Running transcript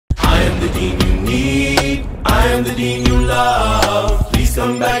the dean you need, I am the dean you love. Please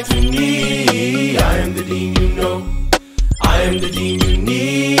come back to me. I am the dean you know, I am the dean you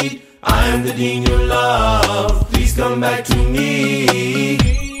need, I am the dean you love. Please come back to me.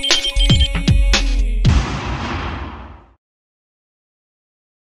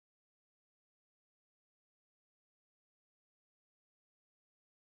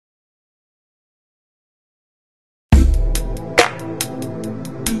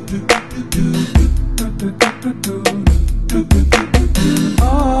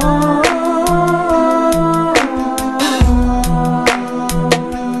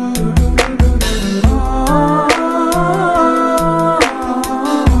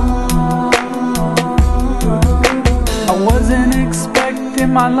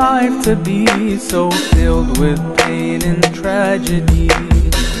 My life to be so filled with pain and tragedy,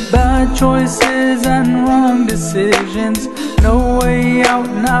 bad choices and wrong decisions, no way out,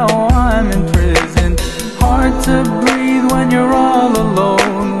 now I'm imprisoned. Hard to breathe when you're all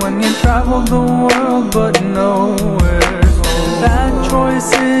alone, when you travel the world but nowhere's home. Bad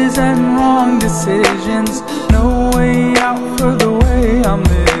choices and wrong decisions, no way out for the way I'm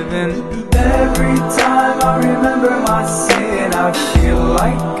living. Every time I remember my sin, I feel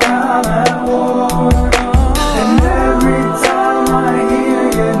like I'm at war. And every time I hear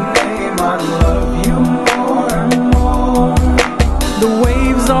your name, I love you more and more. The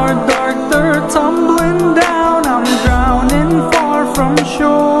waves are dark, they're tumbling down, I'm drowning far from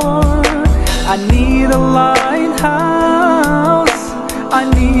shore. I need a lighthouse, I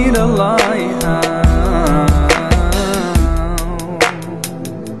need a lighthouse.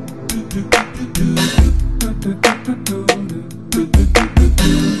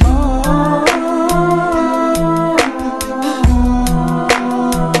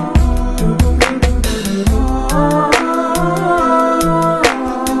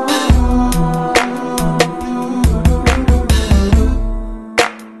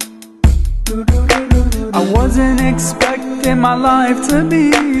 I wasn't expecting my life to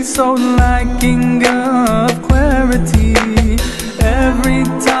be so lacking of clarity. Every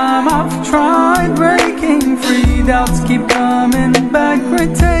time I've tried breaking free, doubts keep coming back,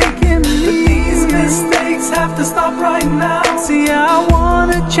 retaking me. But these mistakes have to stop right now. See, I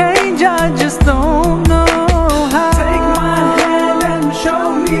wanna change, I just don't know how. Take my hand and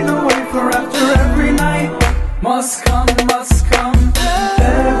show me the way, for after every night must come, must come.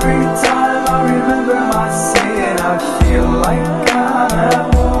 Every time I remember my sin, I feel like I'm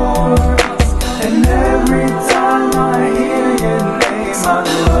at war. And every time I hear your name, I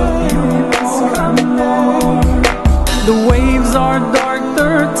love you more and more. The waves are dark,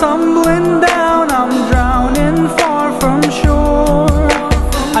 they're tumbling down, I'm drowning far from shore.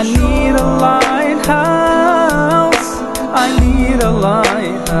 I need a lighthouse, I need a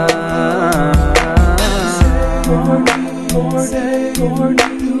lighthouse. Lord, say, Lord,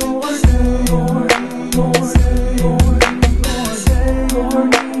 Lord, say, Lord, Lord, say, Lord, Lord, say,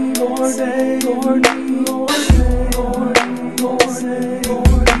 Lord, Lord, say, Lord, Lord, say, Lord, Lord, say, Lord,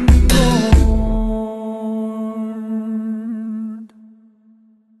 Lord,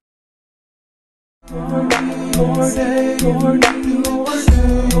 Lord, say, Lord, Lord, say, Lord,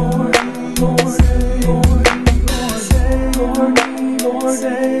 Lord, say, Lord, Lord, say, Lord, Lord,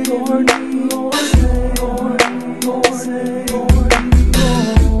 say, Lord, Lord, say, Lord, Lord, say, Lord.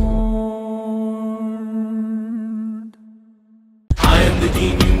 I am the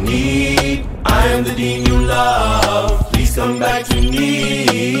dean you need, I am the dean you love. Please come back to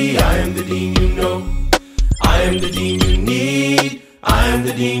me. I am the dean you know, I am the dean you need, I am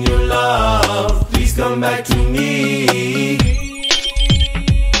the dean you love. Please come back to me.